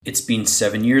It's been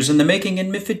 7 years in the making,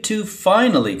 and MIFID 2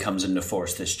 finally comes into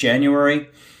force this January.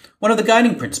 One of the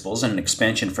guiding principles and an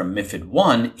expansion from MIFID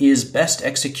 1 is best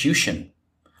execution.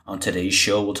 On today's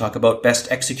show, we'll talk about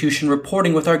best execution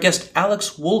reporting with our guest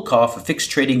Alex Wolcough, a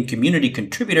fixed trading community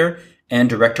contributor and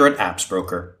director at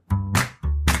Appsbroker.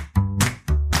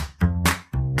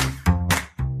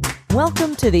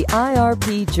 Welcome to the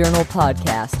IRP Journal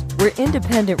podcast, where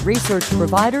independent research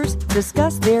providers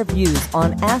discuss their views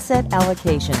on asset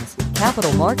allocations,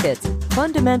 capital markets,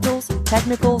 fundamentals,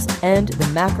 technicals, and the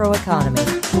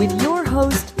macroeconomy, with your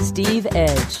host, Steve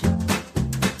Edge.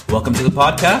 Welcome to the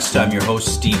podcast. I'm your host,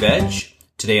 Steve Edge.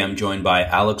 Today I'm joined by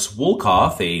Alex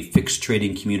Wolcough, a fixed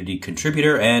trading community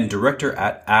contributor and director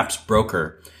at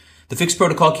Appsbroker. The Fixed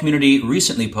Protocol community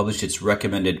recently published its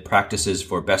recommended practices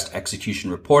for best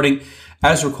execution reporting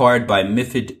as required by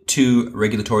MIFID 2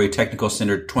 Regulatory Technical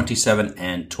Standard 27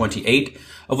 and 28,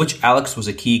 of which Alex was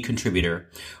a key contributor.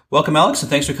 Welcome, Alex, and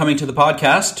thanks for coming to the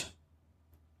podcast.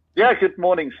 Yeah, good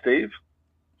morning, Steve.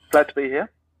 Glad to be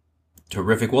here.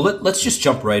 Terrific. Well, let's just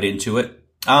jump right into it.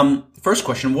 First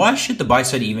question, why should the buy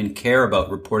side even care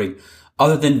about reporting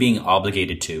other than being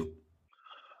obligated to?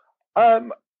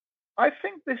 I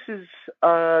think this is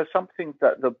something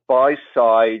that the buy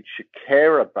side should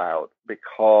care about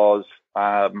because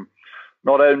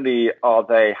not only are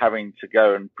they having to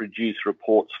go and produce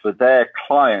reports for their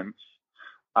clients,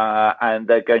 and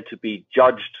they're going to be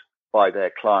judged by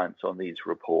their clients on these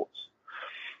reports,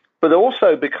 but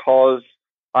also because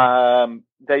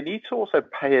they need to also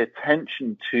pay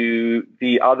attention to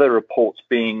the other reports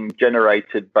being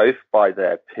generated both by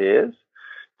their peers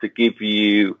to give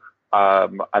you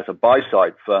as a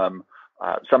buy-side firm,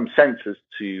 some sense as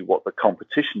to what the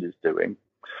competition is doing.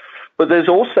 But there's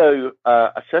also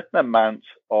a certain amount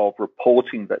of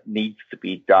reporting that needs to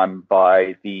be done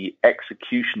by the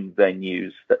execution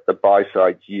venues that the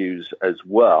buy-sides use as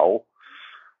well.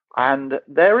 And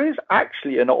there is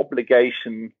actually an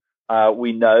obligation,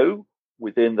 we know,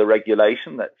 within the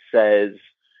regulation that says,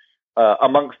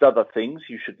 amongst other things,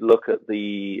 you should look at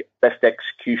the best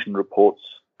execution reports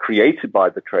created by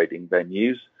the trading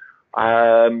venues.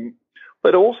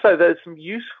 But also there's some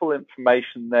useful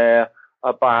information there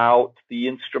about the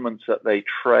instruments that they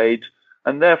trade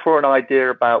and therefore an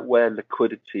idea about where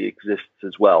liquidity exists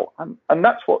as well. And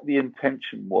that's what the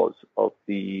intention was of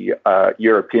the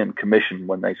European Commission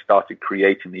when they started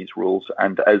creating these rules,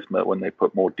 and ESMA when they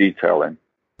put more detail in.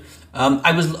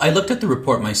 I looked at the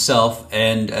report myself,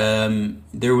 and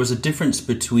there was a difference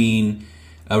between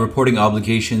reporting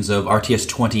obligations of RTS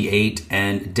 28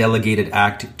 and Delegated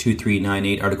Act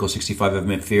 2398, Article 65 of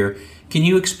MIFIR. Can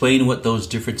you explain what those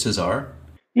differences are?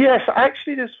 Yes,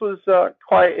 actually this was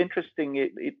quite interesting.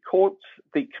 It caught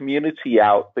the community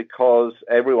out because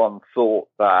everyone thought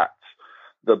that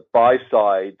the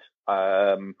buy-side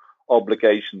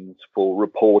obligations for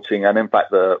reporting, and in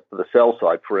fact the sell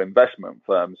side for investment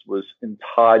firms, was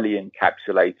entirely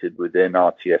encapsulated within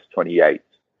RTS 28.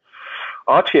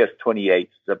 RTS 28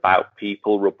 is about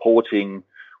people reporting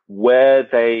where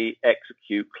they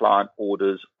execute client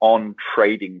orders on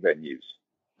trading venues.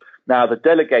 Now, the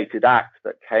Delegated Act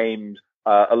that came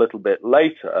a little bit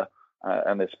later,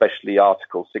 and especially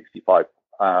Article 65,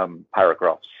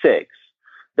 Paragraph 6,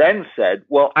 then said,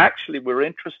 well, actually, we're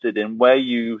interested in where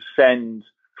you send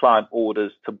client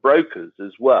orders to brokers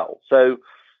as well. So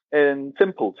in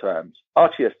simple terms,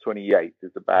 RTS 28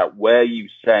 is about where you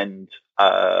send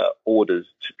orders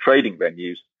to trading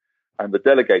venues, and the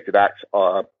Delegated Act,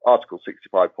 Article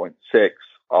 65.6,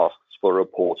 asks for a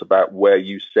report about where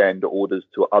you send orders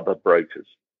to other brokers.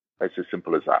 It's as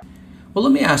simple as that. Well,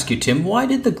 let me ask you, Tim, why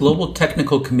did the Global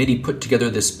Technical Committee put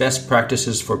together this best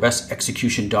practices for best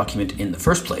execution document in the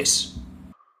first place?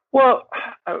 Well,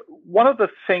 one of the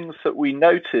things that we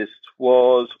noticed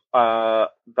was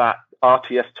that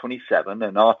RTS 27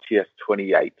 and RTS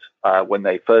 28, when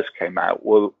they first came out,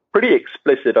 were pretty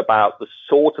explicit about the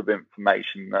sort of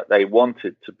information that they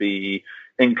wanted to be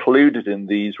included in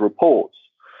these reports.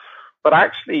 But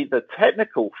actually, the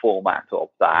technical format of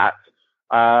that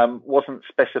wasn't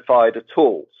specified at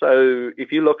all. So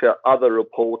if you look at other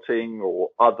reporting or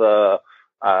other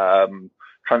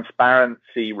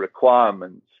transparency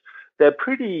requirements, they're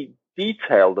pretty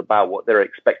detailed about what they're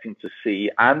expecting to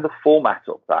see and the format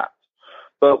of that.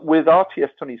 But with RTS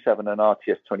 27 and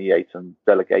RTS 28 and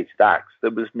Delegated Acts,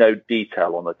 there was no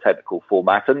detail on the technical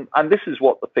format. And this is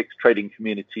what the fixed trading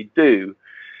community do,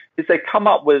 is they come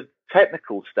up with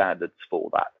technical standards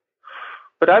for that.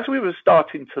 But as we were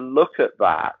starting to look at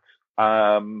that,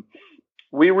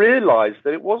 we realized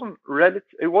that it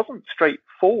wasn't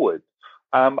straightforward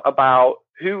about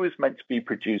who was meant to be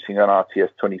producing an RTS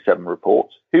 27 report,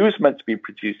 who was meant to be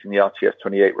producing the RTS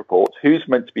 28 report, who's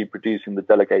meant to be producing the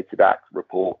Delegated Act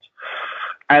report,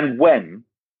 and when.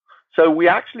 So we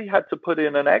actually had to put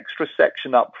in an extra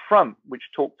section up front, which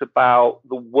talked about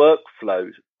the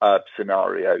workflow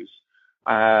scenarios.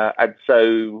 And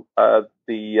so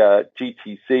the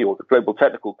GTC, or the Global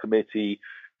Technical Committee,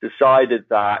 decided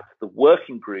that the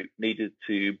working group needed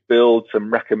to build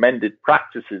some recommended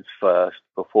practices first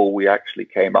before we actually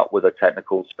came up with a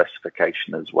technical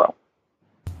specification as well.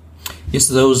 Yes,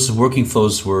 those working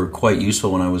flows were quite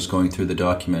useful when I was going through the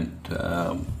document.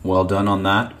 Well done on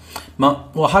that.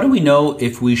 Well, how do we know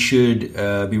if we should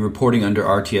be reporting under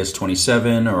RTS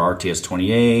 27 or RTS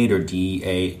 28 or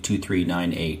DA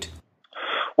 2398?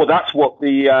 Well, that's what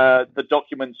the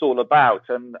document's all about.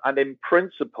 And in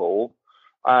principle,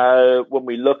 when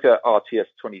we look at RTS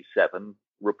 27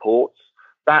 reports,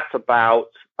 that's about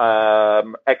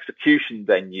execution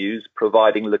venues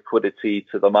providing liquidity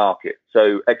to the market.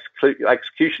 So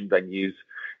execution venues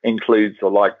includes the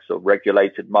likes of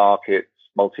regulated markets,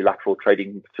 multilateral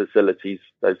trading facilities,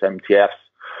 those MTFs,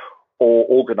 or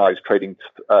organized trading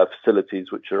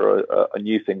facilities, which are a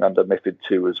new thing under MIFID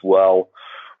 2 as well.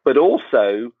 But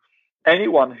also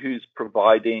anyone who's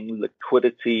providing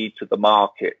liquidity to the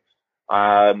market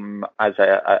as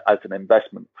an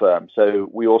investment firm. So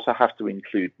we also have to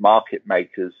include market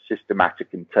makers,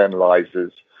 systematic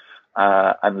internalizers,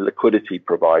 and liquidity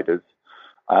providers.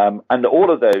 And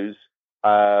all of those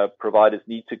providers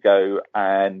need to go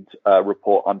and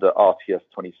report under RTS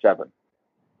 27.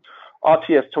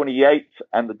 RTS 28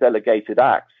 and the Delegated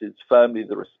Acts is firmly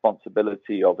the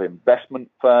responsibility of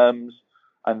investment firms,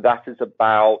 and that is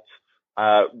about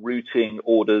routing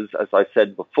orders, as I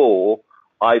said before,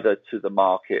 either to the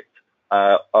market,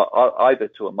 either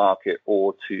to a market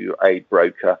or to a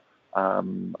broker,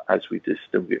 as we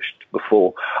distinguished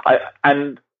before.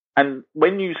 And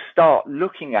when you start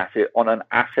looking at it on an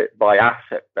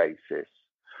asset-by-asset basis,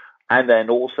 and then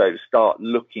also start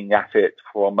looking at it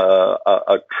from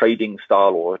a trading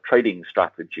style or a trading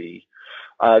strategy,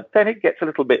 then it gets a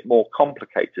little bit more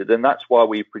complicated. And that's why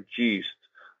we produced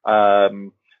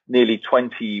nearly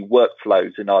 20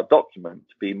 workflows in our document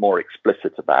to be more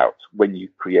explicit about when you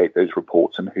create those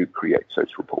reports and who creates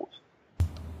those reports.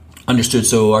 Understood.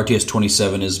 So RTS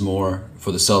 27 is more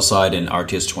for the sell side and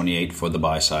RTS 28 for the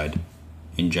buy side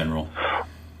in general.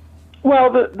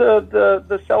 Well,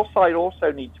 the sell side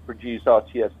also need to produce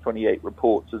RTS 28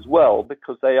 reports as well,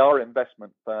 because they are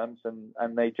investment firms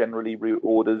and they generally route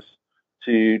orders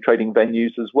to trading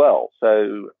venues as well.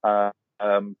 So,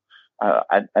 and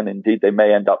indeed, they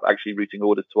may end up actually routing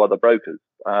orders to other brokers.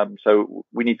 So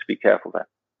we need to be careful there.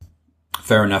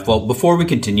 Fair enough. Well, before we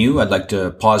continue, I'd like to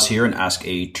pause here and ask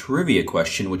a trivia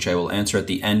question, which I will answer at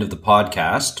the end of the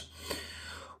podcast.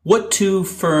 What two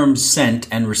firms sent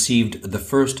and received the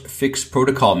first fixed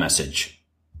protocol message?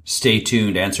 Stay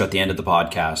tuned. Answer at the end of the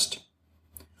podcast.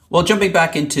 Well, jumping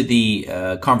back into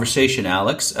the conversation,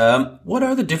 Alex, what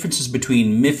are the differences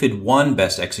between MIFID 1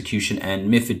 best execution and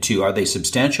MIFID 2? Are they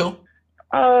substantial?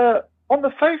 On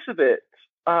the face of it,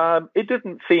 it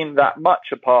didn't seem that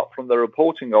much apart from the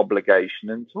reporting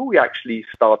obligation until we actually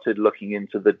started looking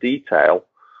into the detail.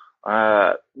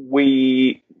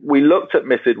 We looked at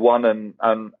MIFID 1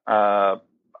 and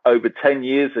over 10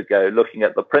 years ago, looking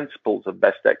at the principles of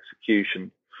best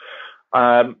execution.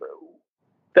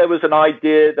 There was an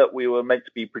idea that we were meant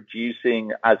to be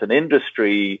producing as an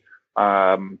industry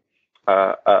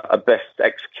a best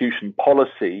execution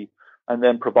policy, and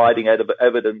then providing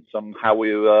evidence on how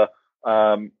we were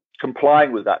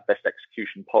complying with that best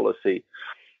execution policy.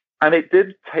 And it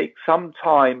did take some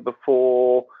time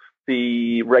before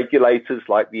the regulators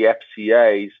like the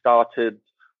FCA started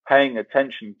paying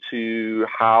attention to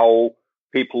how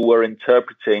people were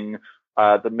interpreting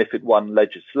the MIFID 1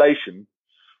 legislation.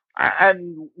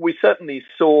 And we certainly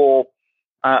saw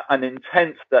an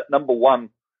intent that, number one,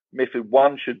 MIFID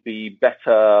 1 should be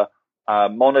better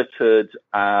monitored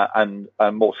and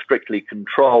more strictly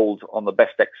controlled on the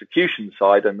best execution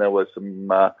side. And there were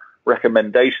some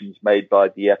recommendations made by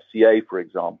the FCA, for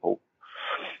example.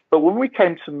 But when we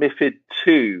came to MIFID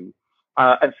 2,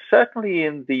 and certainly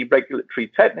in the regulatory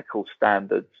technical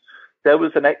standards, there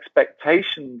was an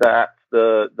expectation that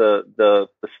the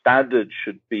standards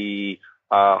should be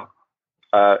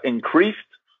increased,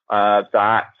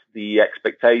 that the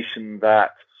expectation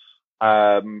that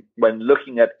when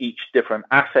looking at each different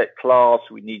asset class,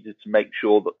 we needed to make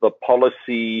sure that the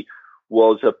policy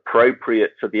was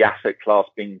appropriate to the asset class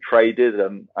being traded,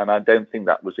 and I don't think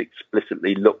that was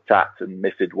explicitly looked at in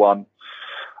MIFID 1.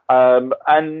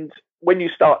 And when you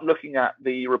start looking at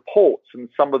the reports and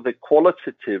some of the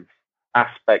qualitative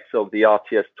aspects of the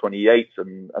RTS 28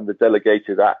 and the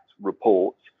Delegated Act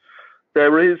reports,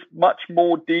 there is much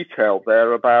more detail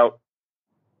there about,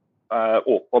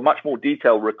 or much more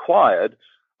detail required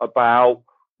about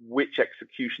which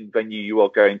execution venue you are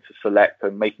going to select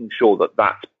and making sure that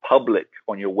that's public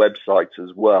on your website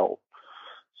as well.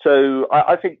 So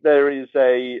I think there is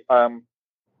a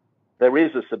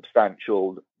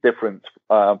substantial difference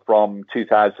from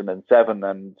 2007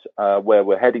 and where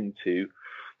we're heading to.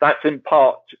 That's in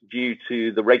part due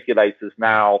to the regulators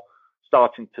now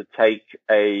starting to take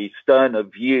a sterner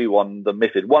view on the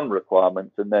MIFID 1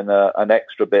 requirements and then an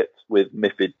extra bit with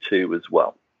MIFID 2 as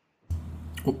well.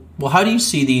 Well, how do you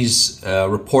see these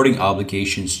reporting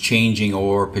obligations changing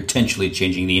or potentially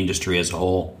changing the industry as a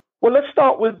whole? Well, let's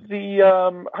start with the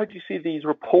how do you see these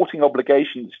reporting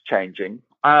obligations changing?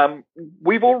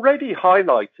 We've already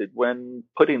highlighted when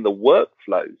putting the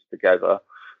workflows together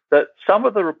that some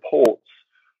of the reports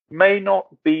may not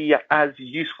be as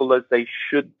useful as they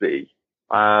should be.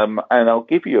 And I'll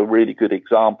give you a really good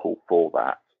example for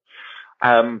that.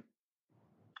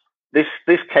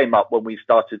 This came up when we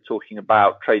started talking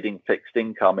about trading fixed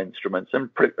income instruments,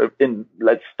 and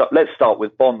let's start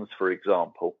with bonds, for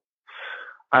example.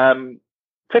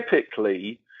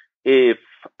 Typically, if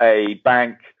a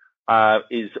bank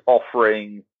is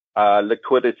offering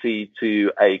liquidity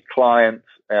to a client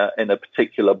in a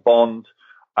particular bond,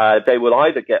 they will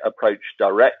either get approached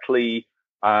directly.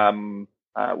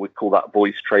 We call that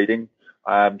voice trading.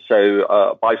 So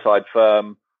a buy-side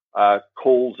firm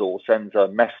calls or sends a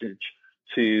message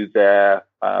to their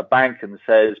bank and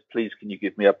says, please, can you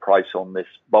give me a price on this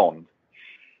bond?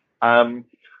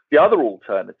 The other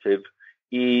alternative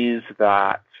is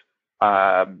that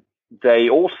they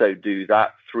also do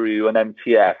that through an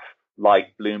MTF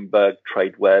like Bloomberg,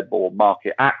 TradeWeb, or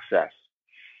Market Access.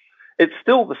 It's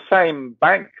still the same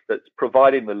bank that's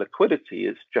providing the liquidity.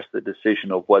 It's just a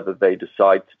decision of whether they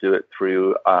decide to do it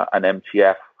through an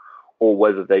MTF or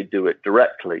whether they do it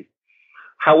directly.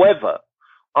 However,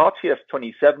 RTS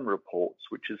 27 reports,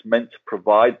 which is meant to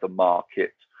provide the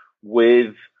market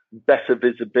with better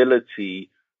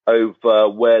visibility over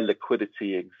where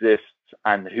liquidity exists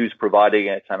and who's providing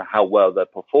it and how well they're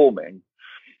performing,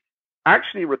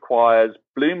 actually requires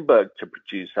Bloomberg to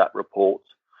produce that report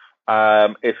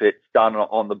if it's done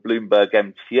on the Bloomberg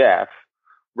MTF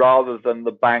rather than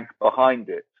the bank behind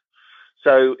it.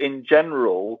 So in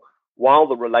general, while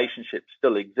the relationship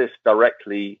still exists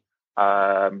directly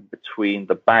between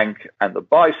the bank and the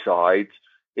buy side,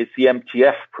 it's the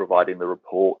MTF providing the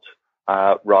report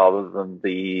rather than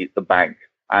the bank.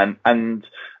 And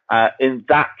in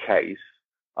that case,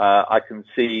 I can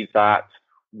see that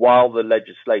while the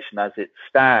legislation as it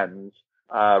stands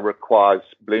requires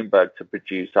Bloomberg to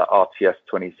produce that RTS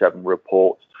 27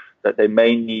 report, that they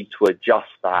may need to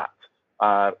adjust that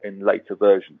in later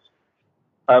versions.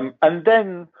 And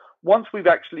then once we've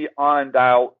actually ironed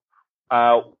out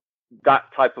that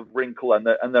type of wrinkle, and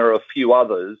there are a few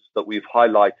others that we've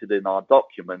highlighted in our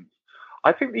documents,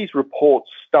 I think these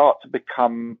reports start to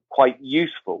become quite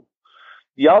useful.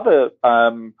 The other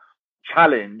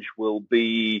challenge will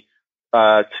be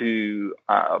to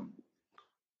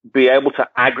be able to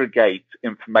aggregate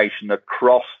information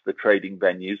across the trading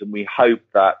venues, and we hope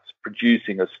that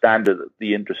producing a standard that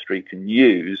the industry can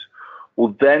use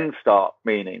will then start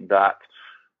meaning that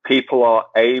people are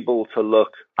able to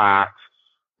look at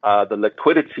the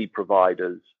liquidity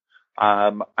providers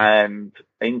and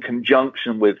in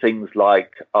conjunction with things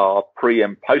like our pre-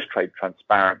 and post-trade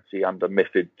transparency under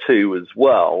MIFID 2 as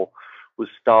well, will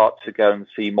start to go and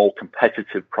see more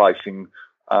competitive pricing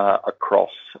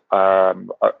across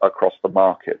the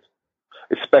market,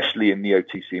 especially in the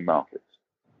OTC markets.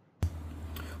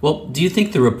 Well, do you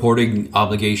think the reporting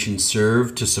obligations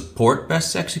serve to support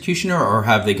best execution, or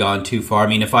have they gone too far? I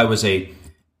mean, if I was a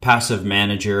passive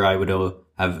manager, I would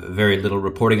have very little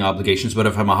reporting obligations. But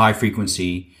if I'm a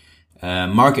high-frequency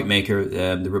market maker,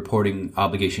 the reporting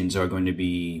obligations are going to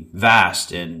be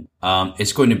vast, and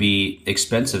it's going to be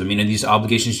expensive. I mean, are these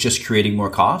obligations just creating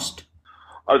more cost?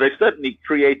 Oh, they're certainly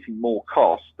creating more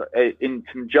cost in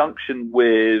conjunction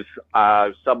with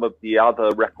some of the other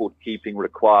record-keeping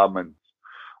requirements.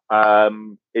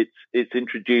 It's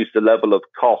introduced a level of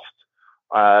cost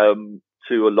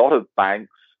to a lot of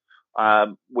banks,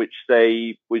 which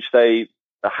they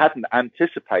hadn't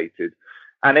anticipated.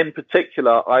 And in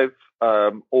particular, I've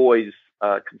always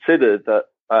considered that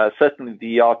certainly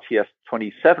the RTS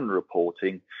 27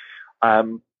 reporting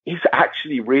is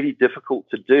actually really difficult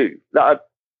to do.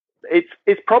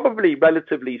 It's probably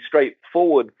relatively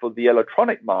straightforward for the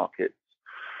electronic markets,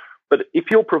 But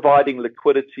if you're providing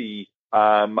liquidity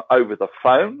over the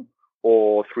phone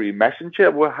or through Messenger,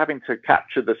 we're having to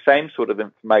capture the same sort of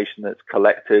information that's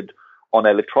collected on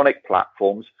electronic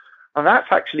platforms. And that's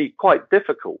actually quite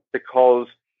difficult because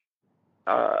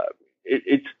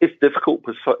it's difficult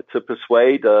to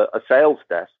persuade a sales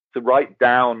desk to write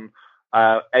down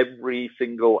every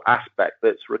single aspect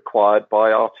that's required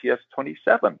by RTS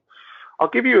 27. I'll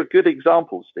give you a good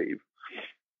example, Steve.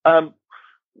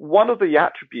 One of the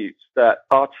attributes that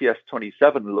RTS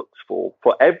 27 looks for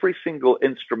every single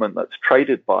instrument that's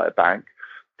traded by a bank,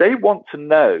 they want to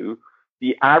know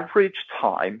the average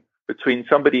time between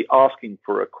somebody asking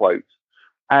for a quote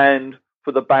and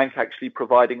for the bank actually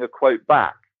providing a quote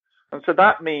back. And so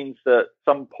that means that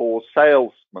some poor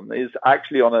salesman is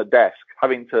actually on a desk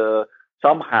having to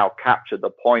somehow capture the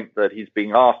point that he's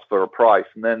being asked for a price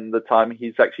and then the time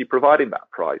he's actually providing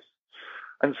that price.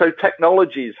 And so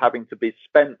technology is having to be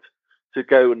spent to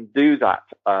go and do that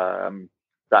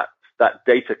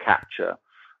data capture,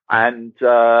 and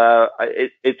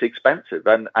it's expensive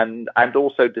and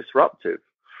also disruptive.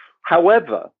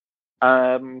 However,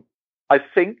 I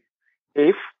think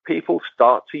if people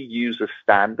start to use a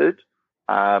standard,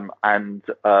 and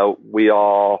we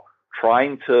are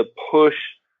trying to push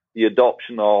the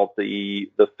adoption of the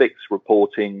fixed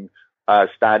reporting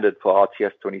standard for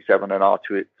RTS 27 and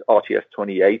RTS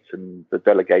 28 and the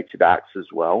delegated acts as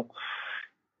well.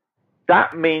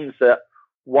 That means that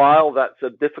while that's a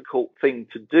difficult thing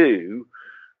to do,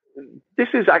 this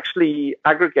is actually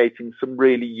aggregating some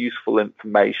really useful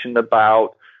information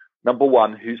about, number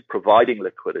one, who's providing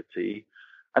liquidity,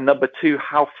 and number two,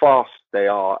 how fast they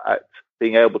are at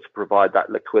being able to provide that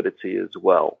liquidity as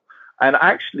well. And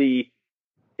actually,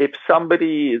 if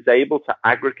somebody is able to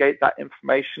aggregate that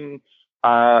information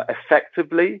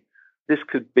effectively, this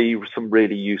could be some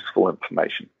really useful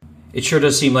information. It sure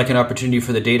does seem like an opportunity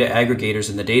for the data aggregators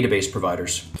and the database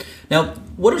providers. Now,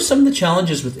 what are some of the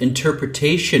challenges with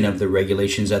interpretation of the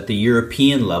regulations at the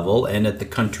European level and at the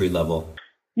country level?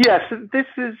 Yes, this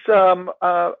is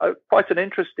quite an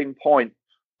interesting point.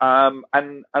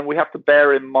 And we have to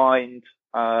bear in mind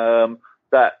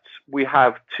that we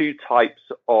have two types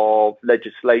of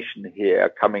legislation here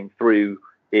coming through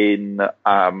in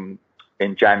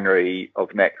January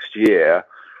of next year.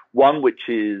 One which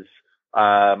is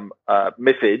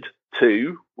MIFID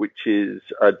 2, which is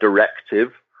a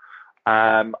directive,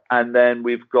 and then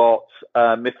we've got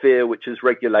MIFIR, which is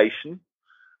regulation,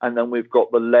 and then we've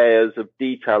got the layers of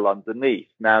detail underneath.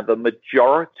 Now, the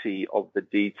majority of the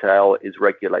detail is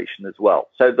regulation as well.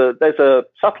 So there's a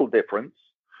subtle difference,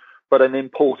 but an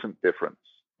important difference.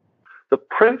 The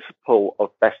principle of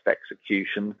best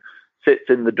execution sits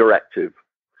in the directive.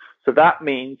 So that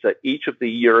means that each of the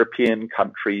European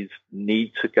countries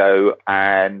need to go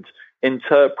and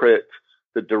interpret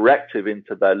the directive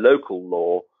into their local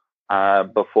law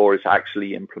before it's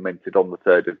actually implemented on the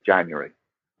 3rd of January.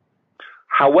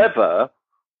 However,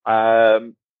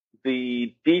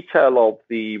 the detail of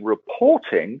the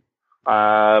reporting,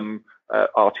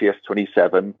 RTS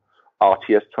 27,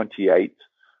 RTS 28,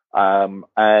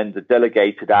 and the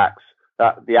delegated acts,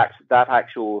 that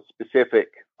actual specific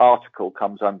article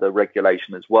comes under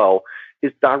regulation as well,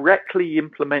 is directly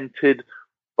implemented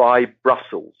by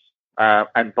Brussels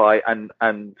and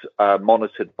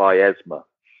monitored by ESMA.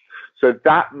 So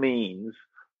that means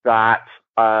that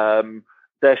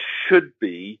there should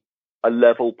be a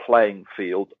level playing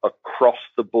field across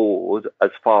the board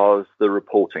as far as the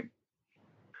reporting.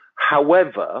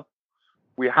 However,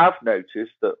 we have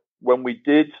noticed that when we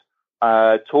did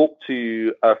talk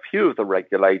to a few of the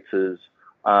regulators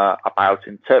about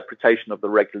interpretation of the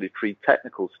regulatory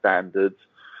technical standards,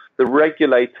 the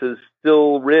regulators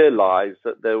still realized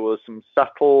that there were some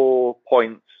subtle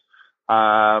points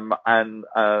and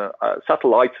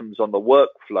subtle items on the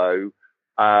workflow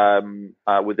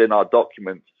within our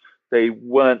documents they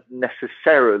weren't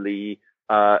necessarily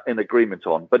in agreement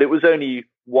on, but it was only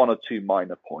one or two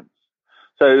minor points.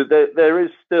 So there is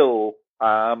still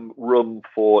room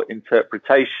for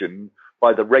interpretation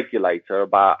by the regulator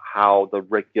about how the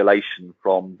regulation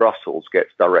from Brussels gets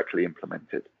directly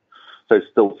implemented. So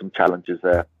still some challenges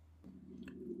there.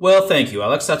 Well, thank you,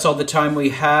 Alex. That's all the time we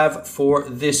have for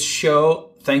this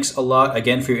show. Thanks a lot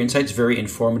again for your insights. Very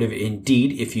informative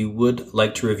indeed. If you would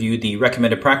like to review the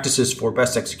recommended practices for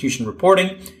best execution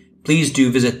reporting, please do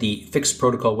visit the Fixed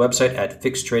Protocol website at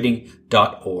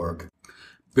fixedtrading.org.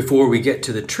 Before we get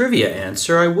to the trivia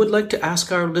answer, I would like to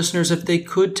ask our listeners if they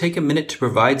could take a minute to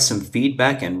provide some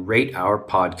feedback and rate our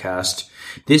podcast.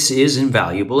 This is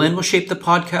invaluable and will shape the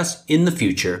podcast in the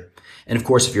future. And of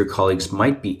course, if your colleagues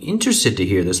might be interested to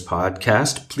hear this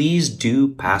podcast, please do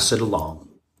pass it along.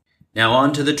 Now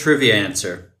on to the trivia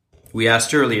answer. We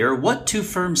asked earlier, what two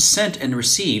firms sent and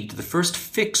received the first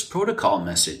FIX protocol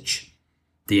message?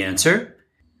 The answer?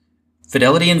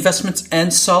 Fidelity Investments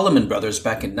and Solomon Brothers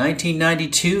back in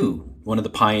 1992. One of the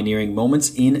pioneering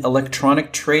moments in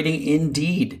electronic trading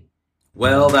indeed.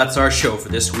 Well, that's our show for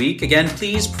this week. Again,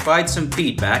 please provide some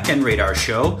feedback and rate our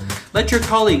show. Let your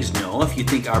colleagues know if you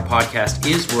think our podcast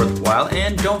is worthwhile,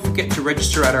 and don't forget to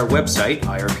register at our website,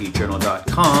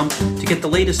 irpjournal.com, to get the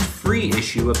latest free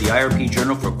issue of the IRP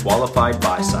Journal for qualified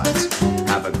buy-sides.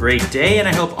 Have a great day, and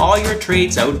I hope all your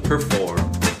trades outperform.